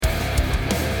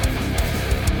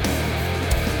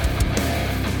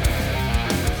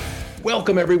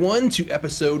Welcome, everyone, to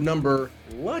episode number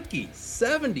lucky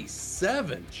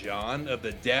 77, John, of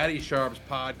the Daddy Sharps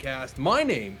podcast. My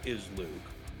name is Luke.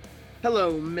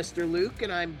 Hello, Mr. Luke, and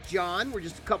I'm John. We're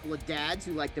just a couple of dads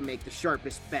who like to make the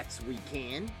sharpest bets we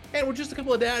can. And we're just a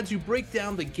couple of dads who break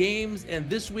down the games, and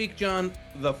this week, John,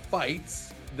 the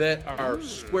fights that our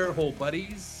square hole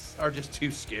buddies are just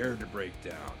too scared to break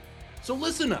down. So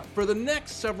listen up. For the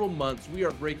next several months, we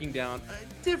are breaking down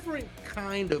a different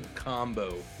kind of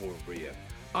combo for you.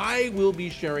 I will be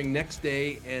sharing next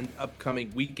day and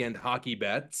upcoming weekend hockey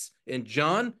bets. And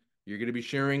John, you're going to be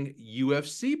sharing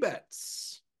UFC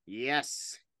bets.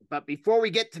 Yes. But before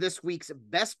we get to this week's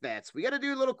best bets, we got to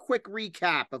do a little quick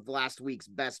recap of last week's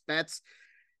best bets.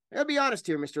 I gotta be honest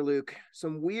here, Mr. Luke.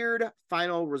 Some weird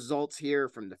final results here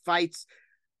from the fights.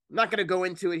 I'm not going to go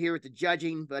into it here with the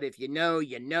judging, but if you know,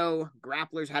 you know.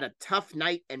 Grapplers had a tough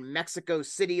night in Mexico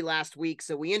City last week,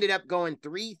 so we ended up going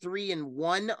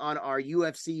 3-3-1 on our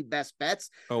UFC best bets.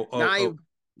 I know.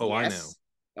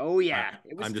 Oh, yeah.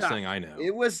 It was I'm just saying I know.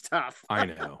 It was tough. I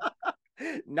know.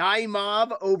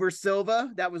 Naimov over Silva.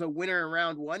 That was a winner in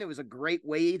round one. It was a great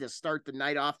way to start the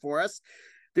night off for us.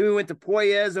 Then we went to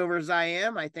Poyez over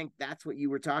Zayam. I think that's what you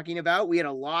were talking about. We had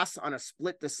a loss on a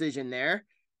split decision there.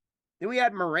 Then we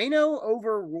had Moreno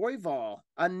over Royval,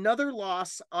 another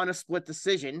loss on a split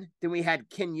decision. Then we had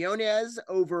Quinones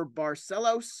over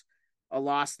Barcelos, a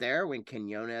loss there when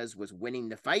Quinones was winning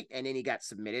the fight, and then he got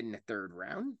submitted in the third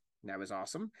round. That was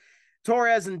awesome.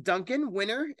 Torres and Duncan,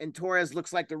 winner, and Torres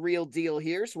looks like the real deal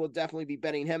here, so we'll definitely be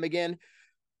betting him again.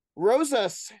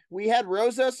 Rosas, we had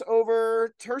Rosas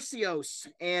over Tercios,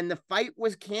 and the fight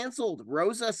was canceled.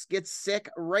 Rosas gets sick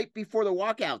right before the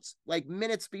walkouts, like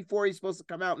minutes before he's supposed to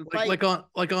come out and fight. Like on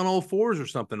all fours or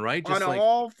something, right? Just on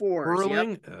all fours. Hurling?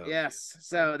 Yep. Oh, yes.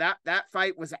 So that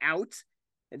fight was out.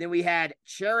 And then we had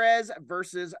Cherez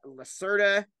versus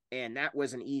Lacerda, and that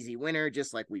was an easy winner,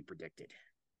 just like we predicted.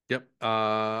 Yep.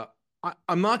 I'm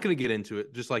not going to get into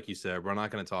it, just like you said. We're not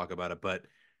going to talk about it, but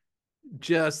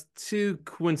just too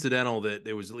coincidental that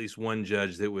there was at least one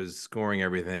judge that was scoring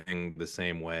everything the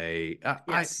same way.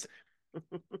 Yes.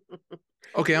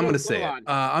 Okay, I'm going to say it.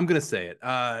 I'm going to say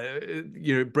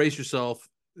it. Brace yourself.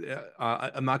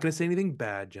 I'm not going to say anything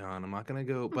bad, John. I'm not going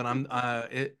to go, but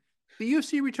the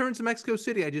UFC returns to Mexico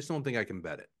City. I just don't think I can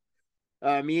bet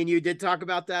it. Me and you did talk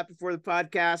about that before the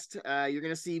podcast. You're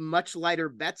going to see much lighter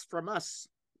bets from us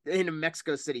in a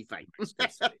Mexico City fight.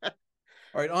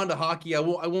 All right, on to hockey. I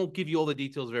won't give you all the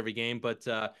details of every game, but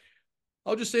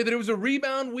I'll just say that it was a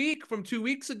rebound week from 2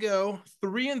 weeks ago.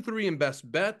 3-3 in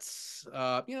best bets.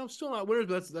 Still not winners,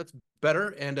 but that's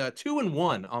better. And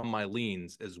 2-1 on my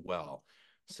leans as well.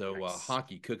 So nice.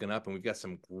 Hockey cooking up, and we've got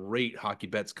some great hockey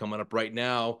bets coming up right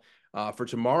now for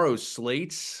tomorrow's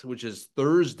slate, which is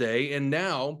Thursday. And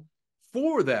now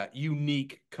for that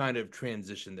unique kind of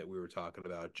transition that we were talking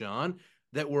about, John,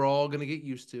 that we're all going to get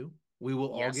used to. We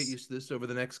will all get used to this over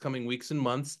the next coming weeks and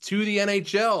months to the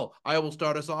NHL. I will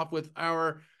start us off with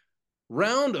our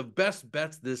round of best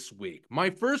bets this week.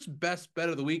 My first best bet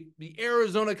of the week, the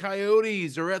Arizona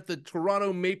Coyotes are at the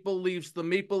Toronto Maple Leafs. The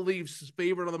Maple Leafs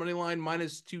favored on the money line,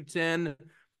 -210.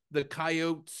 The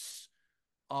Coyotes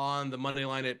on the money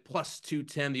line at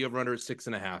 +210. The over-under is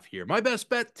 6.5 here. My best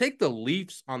bet, take the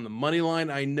Leafs on the money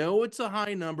line. I know it's a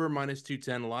high number,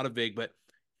 -210, a lot of big, but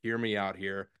hear me out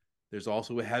here. There's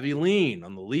also a heavy lean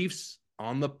on the Leafs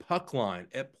on the puck line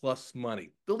at plus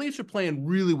money. The Leafs are playing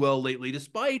really well lately,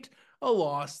 despite a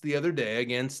loss the other day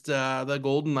against the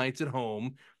Golden Knights at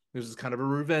home. This is kind of a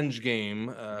revenge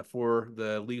game for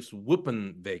the Leafs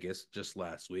whooping Vegas just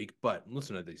last week. But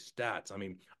listen to these stats. I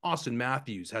mean, Austin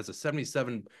Matthews has a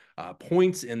 77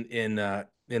 points in the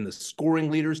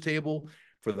scoring leaders table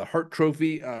for the Hart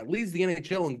Trophy. Leads the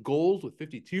NHL in goals with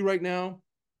 52 right now.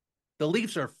 The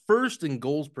Leafs are first in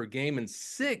goals per game and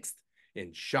sixth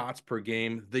in shots per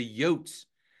game. The Yotes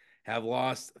have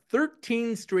lost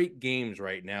 13 straight games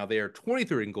right now. They are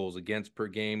 23rd in goals against per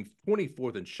game,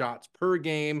 24th in shots per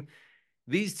game.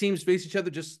 These teams face each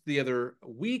other just the other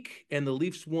week, and the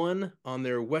Leafs won on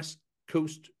their West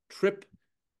Coast trip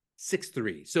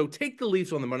 6-3. So take the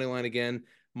Leafs on the money line again.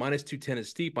 -210 is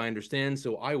steep, I understand.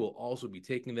 So I will also be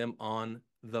taking them on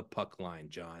the puck line,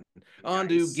 John. Nice. On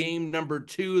to game number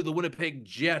 2, the Winnipeg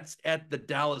Jets at the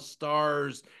Dallas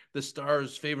Stars. The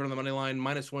Stars favored on the money line,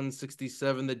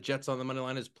 -167. The Jets on the money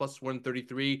line is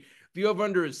 +133. The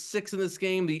over-under is 6 in this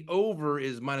game. The over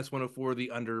is -104. The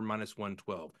under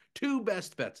 -112. Two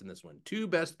best bets in this one. Two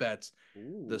best bets.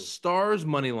 Ooh. The Stars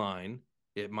money line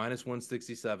at minus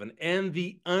 167, and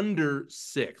the under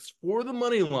 6 for the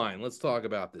money line. Let's talk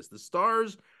about this. The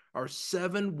Stars are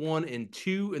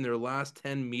 7-1-2 in their last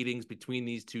 10 meetings between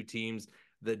these two teams.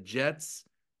 The Jets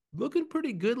looking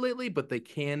pretty good lately, but they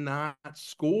cannot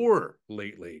score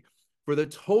lately. For the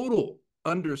total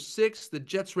under 6, the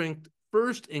Jets ranked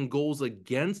first in goals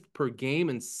against per game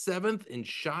and 7th in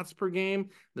shots per game.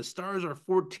 The Stars are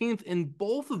 14th in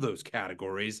both of those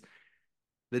categories.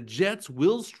 The Jets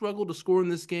will struggle to score in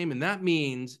this game, and that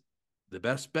means the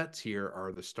best bets here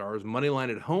are the Stars money line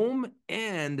at home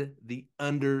and the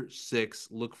under 6.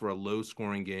 Look for a low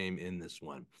scoring game in this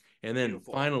one. And then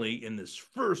finally, in this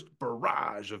first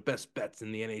barrage of best bets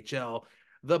in the NHL,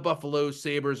 the Buffalo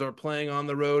Sabres are playing on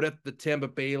the road at the Tampa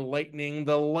Bay Lightning.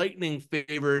 The Lightning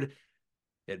favored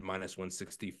at minus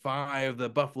 165. The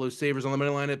Buffalo Sabres on the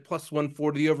money line at plus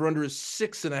 140. The over-under is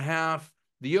 6.5.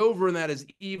 The over in that is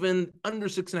even. Under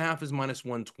 6.5 is minus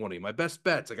 120. My best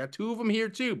bets, I got two of them here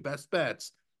too. Best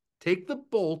bets. Take the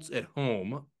Bolts at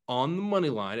home on the money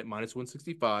line at minus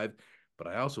 165. But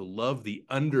I also love the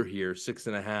under here,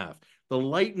 6.5. The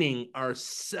Lightning are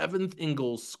 7th in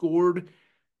goals scored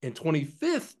and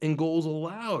 25th in goals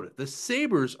allowed. The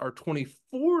Sabres are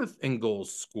 24th in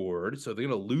goals scored, so they're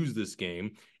going to lose this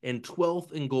game, and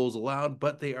 12th in goals allowed,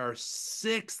 but they are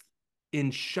 6th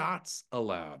in shots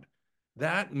allowed.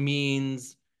 That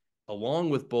means,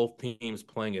 along with both teams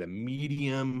playing at a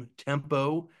medium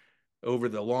tempo over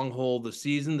the long haul of the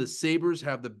season, the Sabres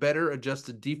have the better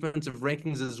adjusted defensive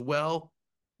rankings as well.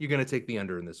 You're going to take the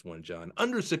under in this one, John.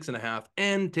 Under 6.5,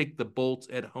 and take the Bolts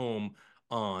at home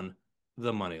on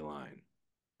the money line.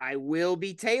 I will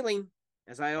be tailing,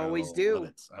 as I always do. Love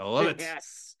it. I love it.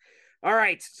 Yes. All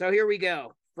right, so here we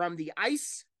go. From the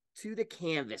ice to the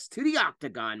canvas, to the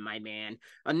octagon, my man.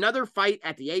 Another fight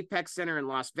at the Apex Center in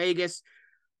Las Vegas.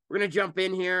 We're going to jump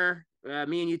in here.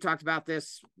 Me and you talked about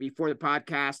this before the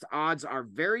podcast. Odds are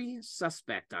very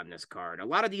suspect on this card. A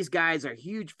lot of these guys are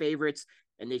huge favorites,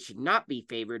 and they should not be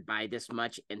favored by this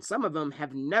much, and some of them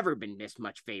have never been this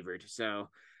much favored. So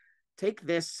take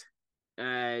this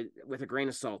with a grain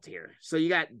of salt here. So you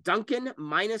got Duncan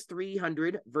minus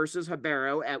 300 versus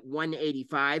Ribeiro at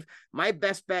 185. My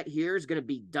best bet here is going to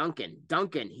be Duncan.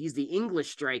 Duncan, he's the English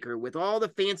striker with all the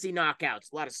fancy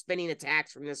knockouts, a lot of spinning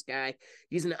attacks from this guy.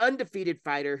 He's an undefeated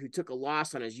fighter who took a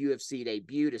loss on his UFC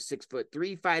debut to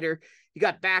 6'3" fighter. He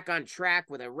got back on track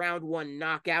with a round 1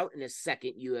 knockout in his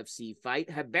second UFC fight.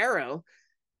 Ribeiro,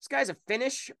 this guy's a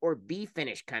finish or be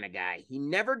finished kind of guy. He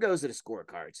never goes to the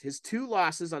scorecards. His 2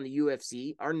 losses on the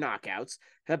UFC are knockouts.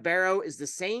 Ribeiro is the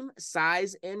same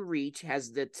size and reach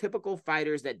as the typical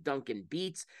fighters that Duncan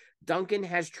beats. Duncan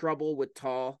has trouble with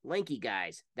tall, lanky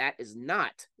guys. That is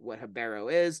not what Ribeiro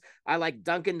is. I like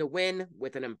Duncan to win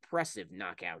with an impressive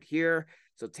knockout here.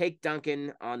 So take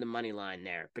Duncan on the money line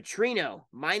there. Petrino,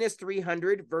 minus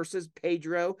 300 versus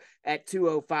Pedro at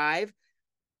 205.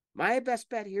 My best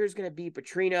bet here is going to be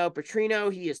Petrino. Petrino,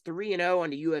 he is 3-0 on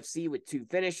the UFC with 2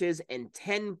 finishes and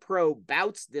 10 pro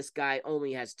bouts. This guy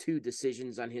only has 2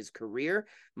 decisions on his career.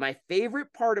 My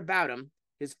favorite part about him,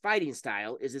 his fighting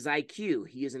style, is his IQ.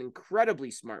 He is an incredibly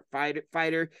smart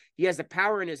fighter. He has the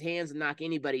power in his hands to knock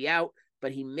anybody out,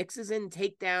 but he mixes in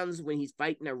takedowns when he's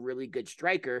fighting a really good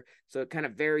striker, so it kind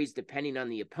of varies depending on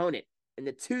the opponent. In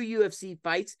the 2 UFC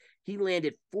fights, he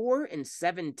landed 4 and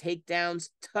 7 takedowns.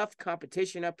 Tough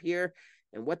competition up here.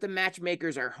 And what the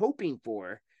matchmakers are hoping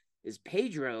for is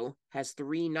Pedro has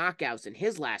 3 knockouts in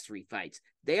his last 3 fights.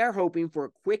 They are hoping for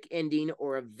a quick ending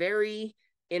or a very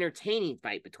entertaining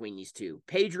fight between these two.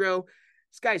 Pedro,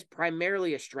 this guy's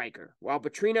primarily a striker. While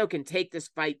Petrino can take this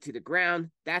fight to the ground,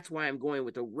 that's why I'm going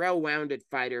with a well-rounded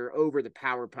fighter over the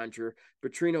power puncher.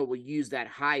 Petrino will use that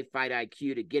high fight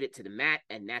IQ to get it to the mat,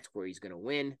 and that's where he's going to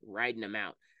win, riding him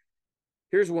out.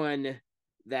 Here's one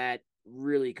that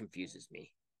really confuses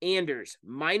me. Anders,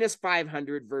 minus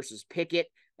 500 versus Pickett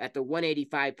at the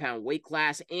 185-pound weight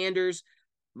class. Anders,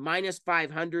 minus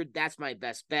 500, that's my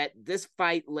best bet. This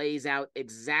fight lays out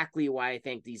exactly why I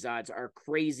think these odds are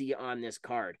crazy on this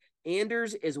card.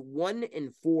 Anders is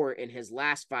 1-4 in his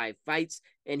last 5 fights,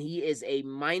 and he is a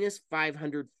minus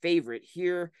 500 favorite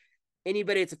here.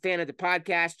 Anybody that's a fan of the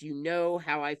podcast, you know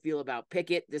how I feel about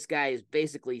Pickett. This guy is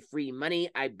basically free money.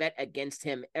 I bet against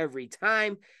him every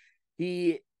time.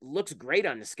 He looks great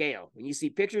on the scale. When you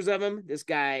see pictures of him, this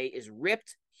guy is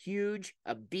ripped, huge,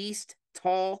 a beast,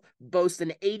 tall, boasts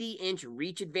an 80-inch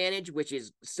reach advantage, which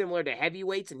is similar to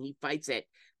heavyweights, and he fights at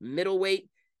middleweight.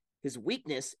 His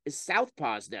weakness is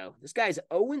southpaws, though. This guy's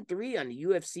 0-3 on the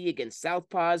UFC against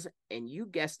southpaws, and you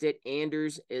guessed it,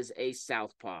 Anders is a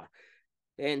southpaw.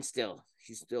 And still,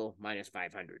 she's still minus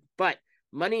 500. But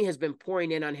Money has been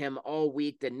pouring in on him all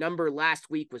week. The number last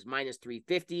week was minus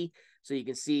 350. So you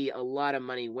can see a lot of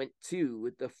money went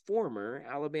to the former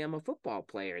Alabama football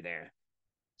player there.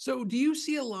 So do you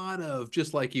see a lot of,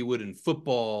 just like you would in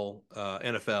football,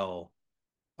 NFL,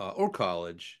 or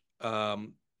college,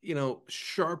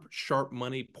 sharp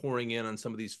money pouring in on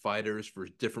some of these fighters for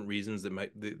different reasons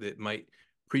that might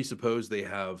presuppose they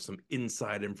have some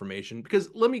inside information? Because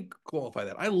let me qualify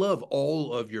that. I love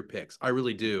all of your picks. I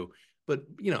really do. But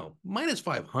minus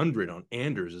 500 on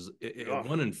Anders is Oh,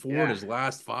 1-4 in yeah. his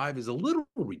last five is a little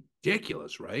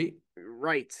ridiculous, right?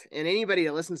 Right. And anybody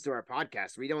that listens to our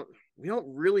podcast, we don't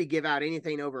really give out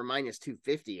anything over minus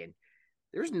 250. And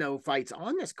there's no fights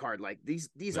on this card like these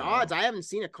odds. No. I haven't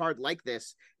seen a card like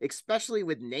this, especially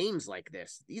with names like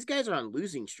this. These guys are on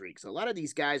losing streaks. A lot of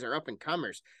these guys are up and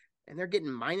comers, and they're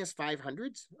getting minus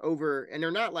 500s over, and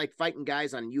they're not like fighting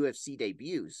guys on UFC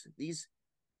debuts.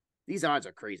 These odds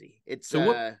are crazy. So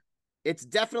what? It's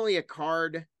definitely a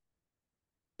card.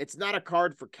 It's not a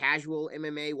card for casual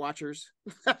MMA watchers,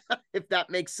 if that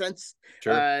makes sense.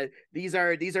 Sure. These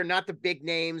are not the big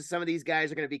names. Some of these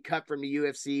guys are going to be cut from the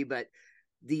UFC, but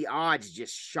the odds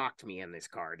just shocked me in this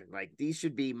card. Like, these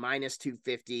should be minus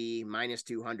 250, minus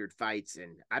 200 fights,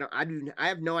 and I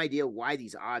have no idea why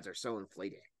these odds are so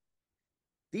inflated.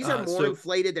 These are more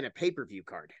inflated than a pay-per-view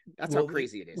card. That's how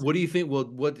crazy it is. What do you think?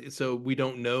 Well, so we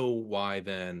don't know why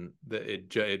then it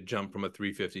jumped from a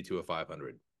 350 to a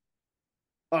 500.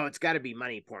 Oh, it's got to be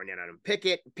money pouring in on him.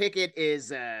 Pickett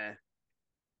is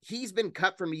he's been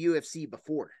cut from the UFC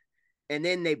before. And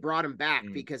then they brought him back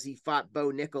because he fought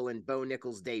Bo Nickel in Bo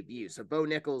Nickel's debut. So Bo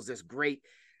Nickel's this great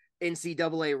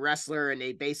NCAA wrestler, and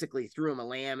they basically threw him a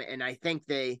lamb. And I think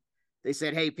they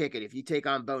said, "Hey, Pickett, if you take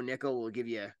on Bo Nickel, we'll give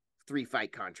you a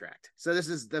 3-fight contract." So this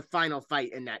is the final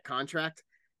fight in that contract.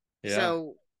 Yeah.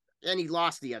 So, and he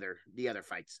lost the other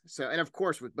fights. So, and of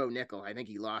course with Bo Nickel, I think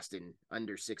he lost in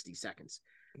under 60 seconds.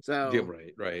 So yeah,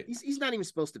 right. He's not even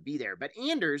supposed to be there. But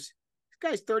Anders,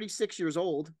 this guy's 36 years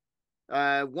old.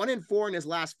 1-4 in his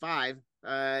last 5.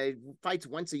 Fights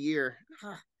once a year.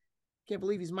 Can't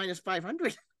believe he's minus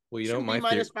 500. Well, my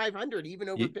minus 500 even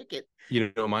over Pickett.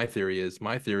 My theory is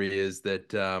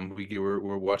that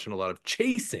we're watching a lot of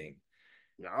chasing.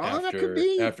 That could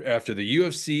be after the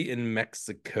UFC in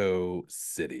Mexico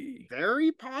City.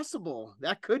 Very possible.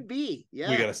 That could be.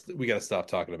 Yeah. We gotta stop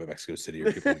talking about Mexico City,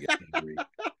 or people get angry.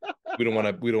 We don't want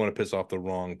to piss off the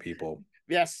wrong people.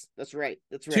 Yes, that's right.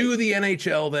 To the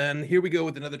NHL then. Here we go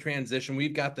with another transition.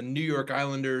 We've got the New York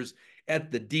Islanders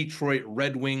at the Detroit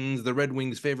Red Wings. The Red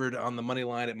Wings favored on the money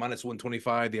line at minus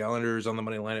 125. The Islanders on the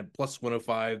money line at plus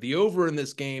 105. The over in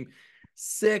this game,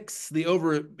 6. The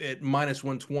over at minus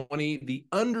 120. The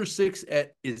under 6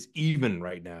 is even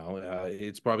right now.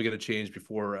 It's probably going to change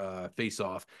before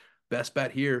face-off. Best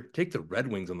bet here, take the Red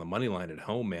Wings on the money line at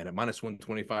home, man, at minus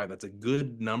 125. That's a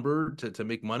good number to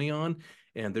make money on.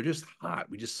 And they're just hot.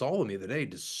 We just saw them the other day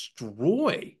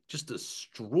destroy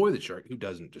the Sharks. Who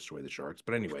doesn't destroy the Sharks?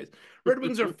 But anyways, Red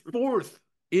Wings are 4th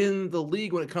in the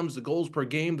league when it comes to goals per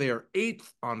game. They are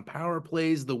 8th on power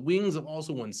plays. The Wings have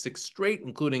also won 6 straight,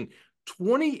 including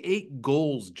 28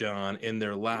 goals, John, in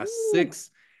their last 6.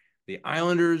 The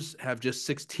Islanders have just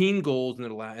 16 goals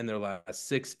in their last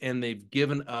 6, and they've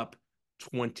given up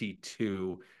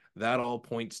 22. That all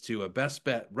points to a best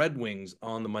bet Red Wings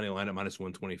on the money line at minus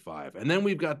 125. And then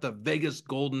we've got the Vegas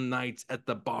Golden Knights at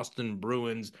the Boston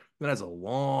Bruins. That has a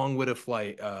long way to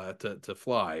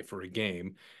fly for a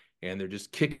game. And they're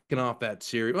just kicking off that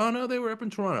series. Oh, no, they were up in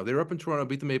Toronto. They were up in Toronto,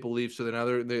 beat the Maple Leafs. So now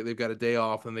they've got a day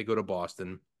off, and they go to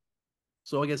Boston.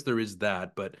 So I guess there is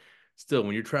that. But still,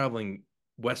 when you're traveling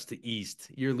west to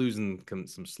east, you're losing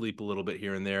some sleep a little bit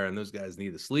here and there, and those guys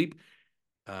need to sleep.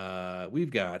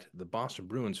 We've got the Boston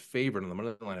Bruins favored on the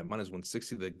money line at minus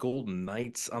 160. The Golden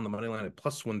Knights on the money line at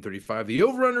plus 135. The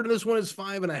over-under to this one is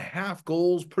 5.5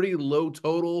 goals. Pretty low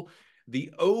total.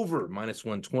 The over minus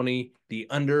 120. The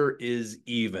under is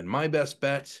even. My best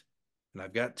bet, and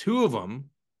I've got 2 of them,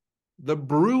 the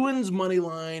Bruins money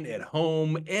line at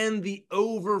home and the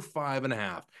over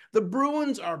 5.5. The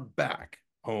Bruins are back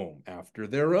home after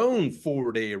their own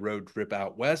 4-day road trip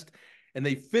out west, and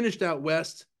they finished out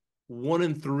west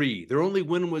 1-3. Their only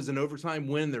win was an overtime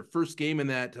win, their first game in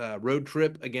that road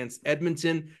trip against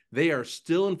Edmonton. They are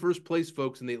still in first place,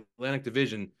 folks, in the Atlantic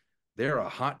Division. They're a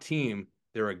hot team.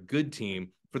 They're a good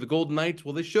team. For the Golden Knights,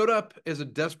 well, they showed up as a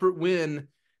desperate win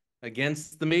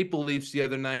against the Maple Leafs the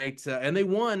other night, and they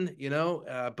won,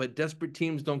 but desperate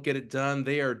teams don't get it done.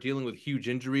 They are dealing with huge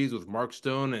injuries with Mark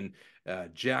Stone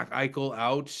and Jack Eichel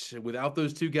out. Without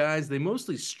those 2 guys, they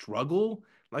mostly struggle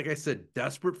like I said,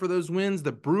 desperate for those wins.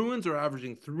 The Bruins are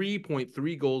averaging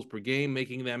 3.3 goals per game,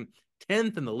 making them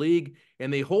 10th in the league,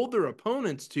 and they hold their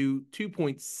opponents to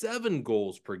 2.7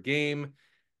 goals per game.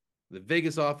 The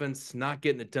Vegas offense not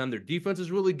getting it done. Their defense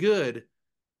is really good,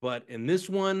 but in this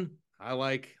one, I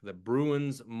like the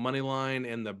Bruins money line,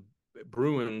 and the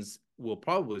Bruins will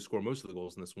probably score most of the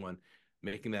goals in this one,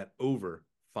 making that over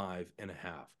 5.5.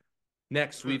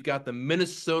 Next, we've got the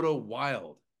Minnesota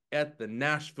Wild at the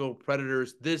Nashville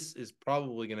Predators. This is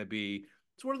probably going to be,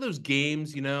 it's one of those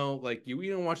games, like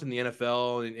you know, watching the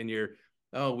NFL and you're,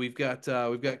 oh, we've got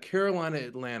Carolina,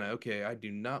 Atlanta. Okay, I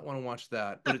do not want to watch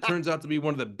that, but it turns out to be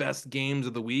one of the best games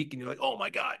of the week, and you're like, oh my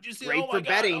god, did you see? Great Oh my for god,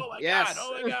 betting. oh my god, Yes.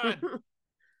 oh my god.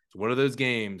 It's one of those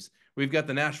games. We've got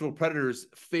the Nashville Predators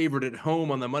favored at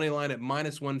home on the money line at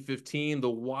 -115. The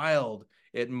Wild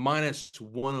at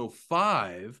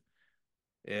 -105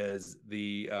 as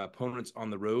the opponents on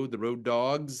the road, the road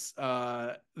dogs.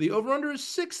 The over-under is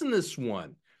 6 in this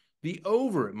one. The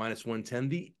over at -110.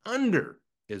 The under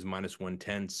is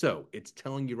 -110. So it's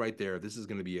telling you right there, this is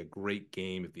going to be a great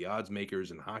game. If the odds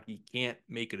makers in hockey can't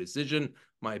make a decision,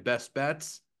 my best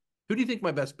bets. Who do you think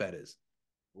my best bet is?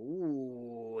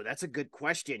 Ooh, that's a good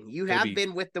question. You Gonna have be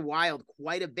been with the Wild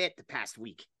quite a bit the past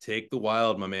week. Take the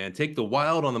Wild, my man. Take the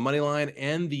Wild on the money line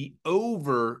and the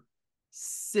over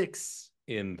 6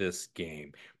 in this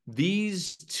game.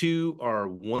 These two are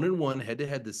 1-1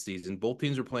 head-to-head this season. Both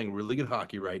teams are playing really good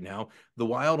hockey right now. The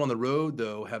Wild on the road,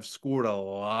 though, have scored a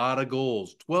lot of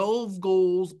goals. 12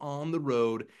 goals on the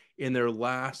road in their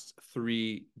last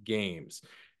 3 games.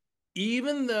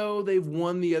 Even though they've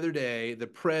won the other day, the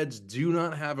Preds do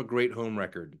not have a great home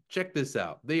record. Check this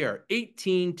out. They are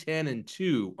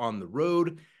 18-10-2 on the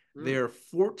road. They are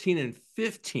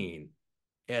 14-15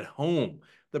 at home.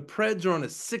 The Preds are on a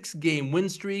 6-game win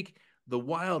streak. The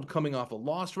Wild coming off a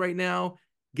loss right now.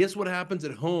 Guess what happens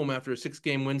at home after a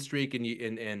 6-game win streak and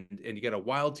you got a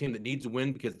Wild team that needs a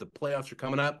win because the playoffs are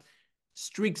coming up?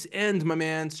 Streaks end, my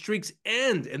man. Streaks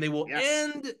end, and they will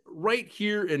end right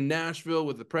here in Nashville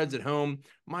with the Preds at home.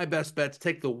 My best bets: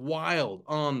 take the Wild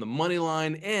on the money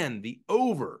line and the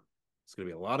over. It's going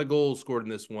to be a lot of goals scored in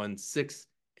this one.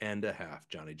 6.5,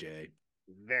 Johnny J.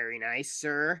 Very nice,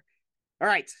 sir. All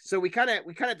right, so we kind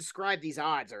of described these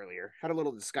odds earlier. Had a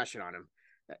little discussion on them.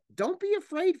 Don't be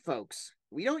afraid, folks.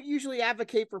 We don't usually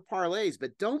advocate for parlays,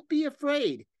 but don't be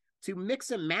afraid to mix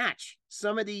and match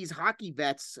some of these hockey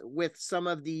bets with some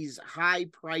of these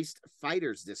high-priced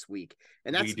fighters this week.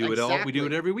 And that's we do it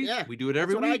every week. Yeah, we do it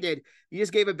every week. That's what I did. You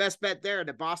just gave a best bet there,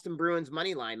 the Boston Bruins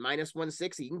money line,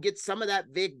 -160. You can get some of that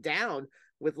vig down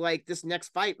with like this next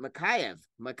fight, Mikheyev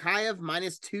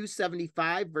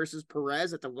 -275 versus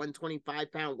Perez at the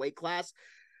 125-pound weight class.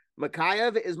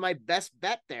 Mikheyev is my best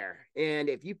bet there. And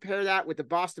if you pair that with the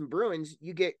Boston Bruins,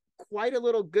 you get quite a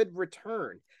little good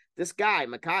return. This guy,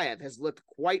 Mikheyev, has looked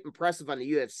quite impressive on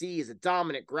the UFC. He's a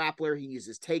dominant grappler. He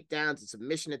uses takedowns and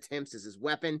submission attempts as his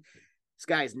weapon. This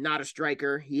guy is not a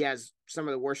striker. He has some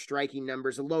of the worst striking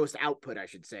numbers, the lowest output, I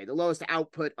should say, the lowest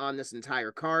output on this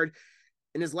entire card.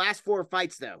 In his last 4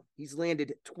 fights, though, he's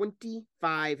landed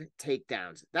 25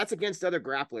 takedowns. That's against other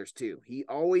grapplers, too. He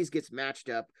always gets matched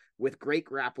up with great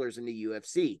grapplers in the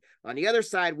UFC. On the other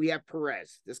side, we have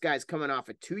Perez. This guy's coming off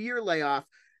a 2-year layoff,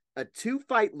 a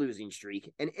 2-fight losing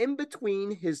streak, and in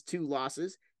between his 2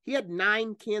 losses, he had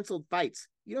 9 canceled fights.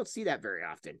 You don't see that very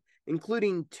often,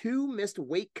 including 2 missed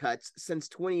weight cuts since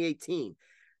 2018.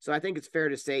 So I think it's fair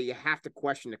to say you have to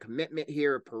question the commitment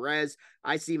here of Perez.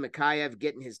 I see Mikheyev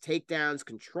getting his takedowns,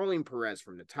 controlling Perez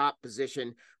from the top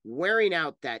position, wearing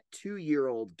out that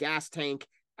 2-year-old gas tank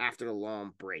after the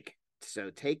long break.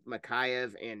 So take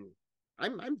Mikheyev, and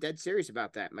I'm dead serious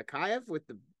about that. Mikheyev with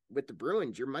the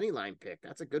Bruins, your money line pick.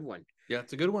 That's a good one. Yeah,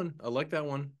 it's a good one. I like that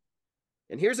one.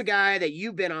 And here's a guy that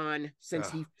you've been on since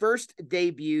he first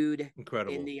debuted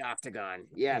in the Octagon.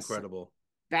 Yes. Incredible.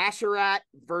 Basharat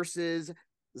versus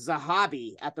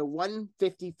Zahabi at the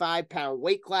 155-pound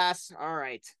weight class. All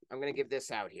right, I'm going to give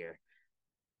this out here.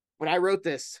 When I wrote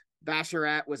this,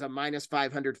 Basharat was a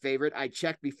 -500 favorite. I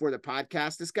checked before the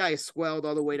podcast. This guy is swelled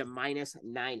all the way to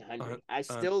 -900. I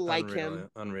still like him.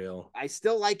 Unreal. I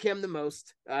still like him the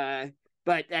most.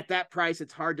 But at that price,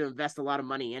 it's hard to invest a lot of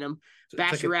money in him.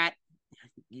 Basharat,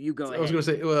 you go ahead. I was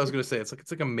gonna say it's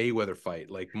like a Mayweather fight,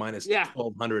 like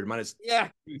 -1,200,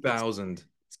 -2,000.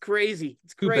 It's crazy.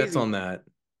 It's crazy. Who bets on that?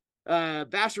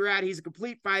 Basharat, he's a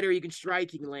complete fighter. He can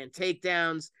strike. He can land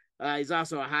takedowns. He's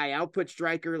also a high output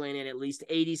striker, landing at least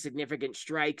 80 significant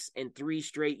strikes in 3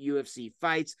 straight UFC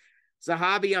fights.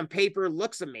 Zahabi on paper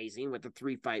looks amazing with a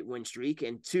 3-fight win streak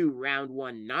and 2 round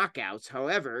 1 knockouts.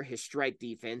 However, his strike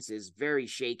defense is very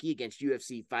shaky against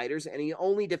UFC fighters, and he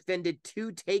only defended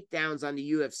 2 takedowns on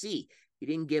the UFC. He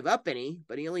didn't give up any,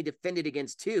 but he only defended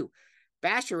against 2.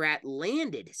 Basharat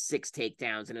landed 6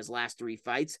 takedowns in his last 3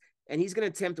 fights, and he's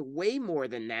going to attempt way more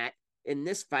than that in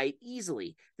this fight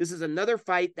easily. This is another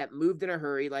fight that moved in a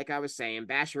hurry, like I was saying.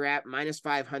 Basharat minus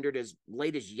 500 as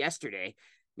late as yesterday.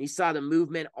 He saw the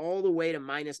movement all the way to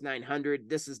minus 900.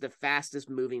 This is the fastest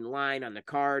moving line on the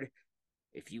card.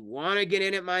 If you want to get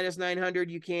in at minus 900,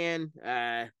 you can.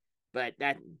 But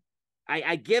that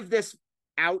I give this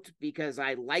out because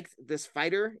I like this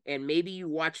fighter, and maybe you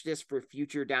watch this for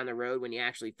future down the road when he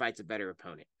actually fights a better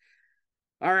opponent.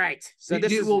 All right. So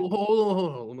this is... Well,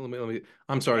 hold on. Let me,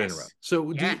 I'm sorry to interrupt.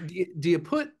 So do you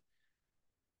put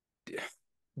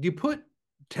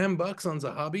 $10 on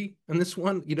Zahabi in this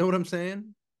one? You know what I'm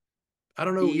saying? I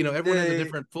don't know, everyone has a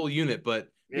different full unit, but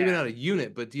maybe not a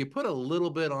unit, but do you put a little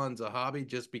bit on Zahabi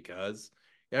just because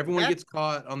everyone gets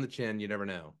caught on the chin? You never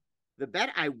know. The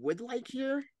bet I would like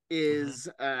here is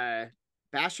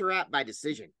Basharat by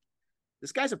decision.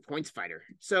 This guy's a points fighter.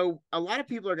 So a lot of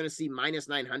people are going to see minus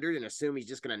 900 and assume he's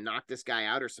just going to knock this guy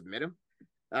out or submit him.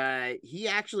 He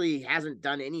actually hasn't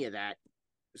done any of that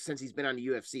since he's been on the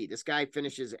UFC. This guy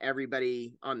finishes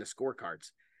everybody on the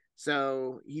scorecards.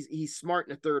 So he's smart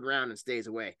in the 3rd round and stays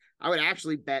away. I would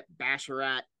actually bet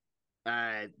Basharat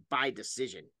by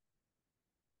decision.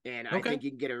 And I think you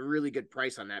can get a really good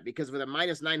price on that, because with a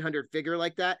minus 900 figure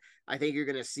like that, I think you're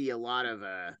going to see a lot of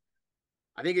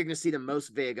I think you're going to see the most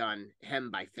vig on him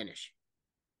by finish.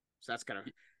 So it's kind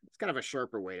of a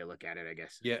sharper way to look at it, I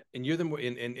guess. Yeah, and you're the more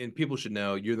and people should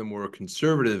know you're the more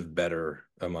conservative better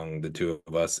among the two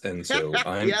of us, and so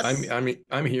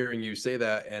I'm hearing you say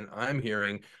that, and I'm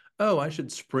hearing, oh, I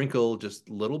should sprinkle just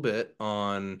a little bit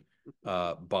on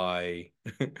by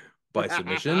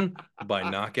submission, by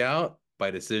knockout,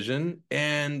 by decision,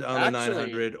 and on the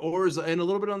 900, and a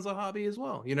little bit on Zahabi as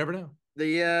well. You never know.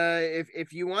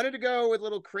 If you wanted to go with a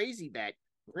little crazy bet,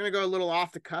 we're gonna go a little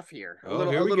off the cuff here. A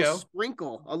little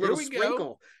sprinkle.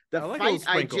 The fight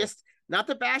I just, not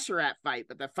the Basharat fight,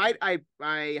 but the fight I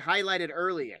highlighted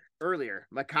earlier.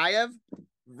 Makayev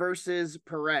versus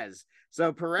Perez.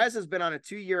 So Perez has been on a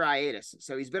 2-year hiatus,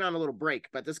 so he's been on a little break.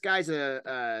 But this guy's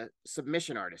a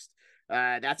submission artist.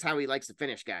 That's how he likes to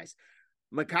finish guys.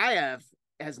 Makayev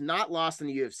has not lost in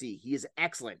the UFC. He is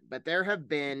excellent, but there have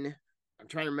been, I'm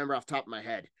trying to remember off the top of my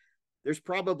head, there's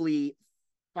probably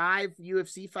 5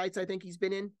 UFC fights I think he's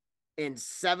been in, and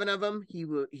 7 of them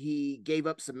he gave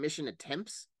up submission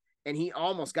attempts, and he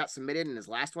almost got submitted in his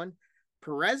last one.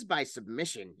 Perez by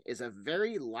submission is a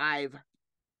very live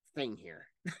thing here.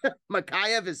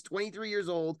 Makayev is 23 years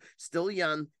old, still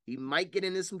young. He might get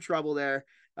into some trouble there.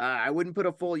 I wouldn't put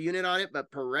a full unit on it,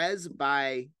 but Perez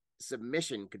by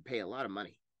submission could pay a lot of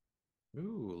money.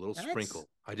 Ooh, a little sprinkle.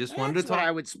 I just wanted to talk. I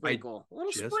would sprinkle.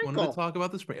 Wanted to talk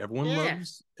about the sprinkle. Everyone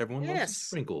loves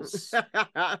sprinkles.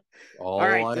 All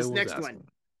right, this next one.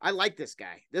 I like this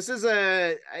guy. This is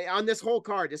on this whole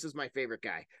card, this is my favorite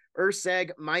guy.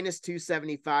 Erceg minus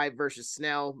 275 versus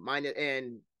Snell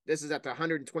and this is at the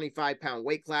 125-pound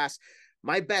weight class.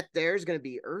 My bet there is going to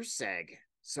be Erceg.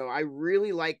 So I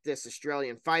really like this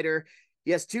Australian fighter.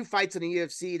 He has 2 fights in the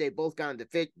UFC. They both got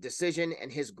a decision,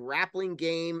 and his grappling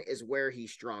game is where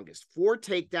he's strongest. 4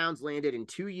 takedowns landed in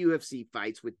 2 UFC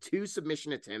fights with 2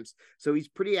 submission attempts, so he's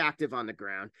pretty active on the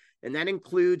ground. And that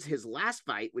includes his last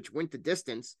fight, which went the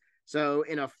distance. So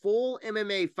in a full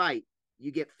MMA fight,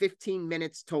 you get 15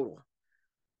 minutes total.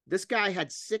 This guy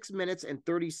had 6 minutes and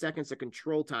 30 seconds of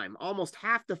control time. Almost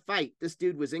half the fight, this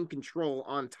dude was in control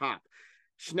on top.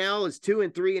 Schnell is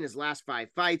 2-3 in his last 5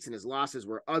 fights, and his losses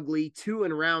were ugly. 2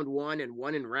 in round 1 and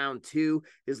 1 in round 2.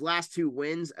 His last 2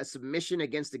 wins, a submission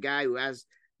against a guy who has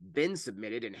been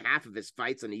submitted in half of his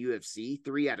fights on the UFC,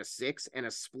 3 out of 6, and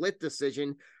a split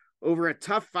decision over a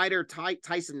tough fighter,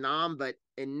 Tyson Nam, but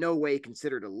in no way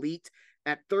considered elite.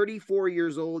 At 34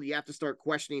 years old, you have to start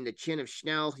questioning the chin of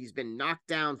Schnell. He's been knocked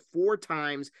down 4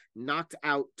 times, knocked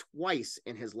out twice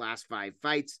in his last 5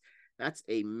 fights. That's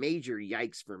a major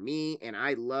yikes for me, and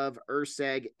I love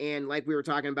Erceg. And like we were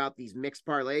talking about these mixed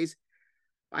parlays,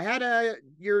 I had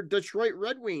your Detroit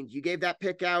Red Wings. You gave that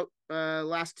pick out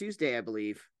last Tuesday, I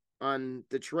believe, on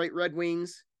Detroit Red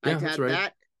Wings. Yeah, I had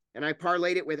that, and I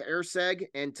parlayed it with Erceg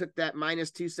and took that minus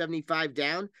 275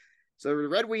 down. So the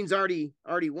Red Wings already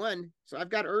won. So I've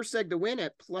got Erceg to win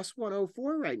at plus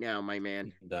 104 right now, my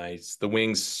man. Nice. The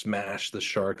Wings smash the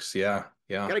Sharks. Yeah.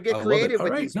 Gotta get creative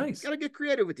with these. Nice. Gotta get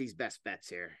creative with these best bets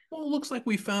here. Well, it looks like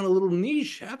we found a little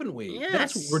niche, haven't we? Yes,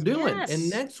 that's what we're doing. Yes. And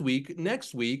next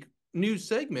week, new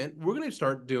segment, we're going to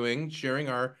start sharing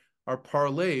our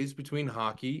parlays between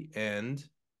hockey, and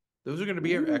those are going to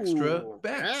be our extra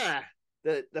bets.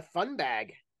 Yeah, the fun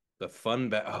bag. The fun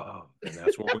bag. Oh, and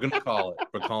that's what we're going to call it.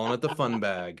 We're calling it the fun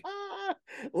bag.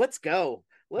 Let's go.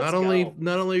 Not only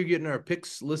are you getting our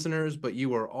picks, listeners, but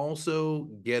you are also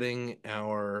getting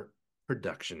our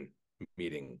production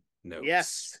meeting notes.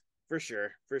 Yes, for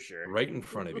sure. Right in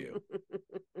front of you.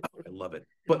 I love it.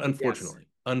 But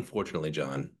unfortunately,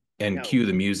 John, and cue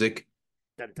the music.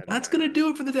 That's going to do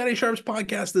it for the Daddy Sharps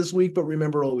podcast this week. But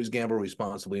remember, always gamble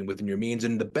responsibly and within your means.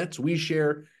 And the bets we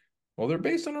share, well, they're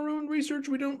based on our own research.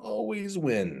 We don't always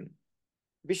win.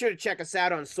 Be sure to check us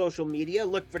out on social media.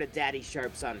 Look for the Daddy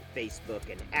Sharps on Facebook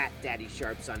and at Daddy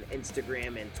Sharps on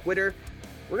Instagram and Twitter.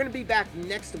 We're going to be back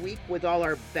next week with all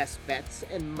our best bets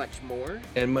and much more.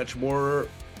 And much more,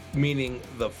 meaning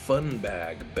the fun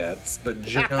bag bets. But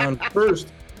John, first,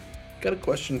 got a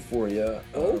question for you.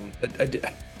 I'm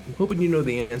hoping you know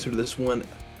the answer to this one.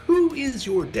 Who is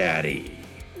your daddy?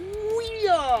 We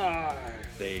are.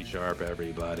 Stay sharp,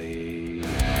 everybody.